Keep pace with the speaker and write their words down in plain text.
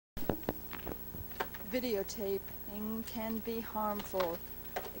Videotaping can be harmful.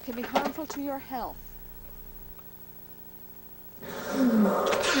 It can be harmful to your health.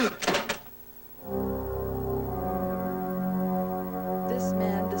 This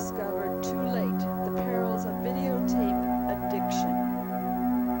man discovered too late the perils of videotape addiction.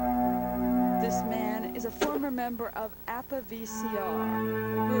 This man is a former member of APA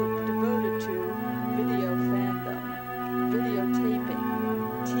VCR, a group devoted to video fandom, videotaping,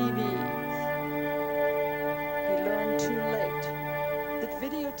 TVs. He learned too late that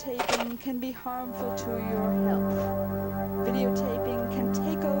videotaping can be harmful to your health. Videotaping can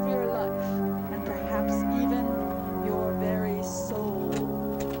take over your life, and perhaps even your very soul.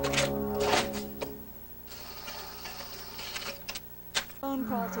 Phone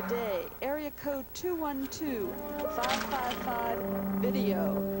call today, area code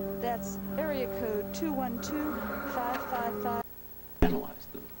 212-555-VIDEO. That's area code 212-555. Analyze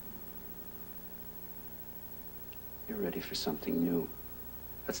them. You're ready for something new.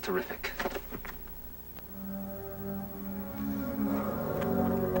 That's terrific.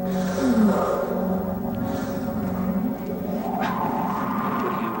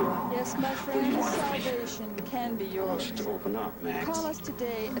 Yes, my friend, salvation can be I want yours. you to open up, Max. Call us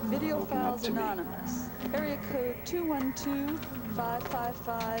today at Videophiles Anonymous, area code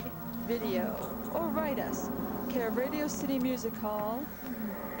 212-555-VIDEO, or write us, care of Radio City Music Hall,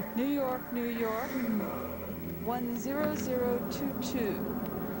 New York, New York, 10022.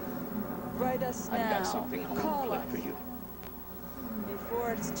 Write us now. I've got something I want to Call play us for you.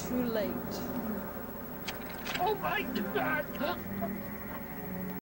 before it's too late. Oh my God!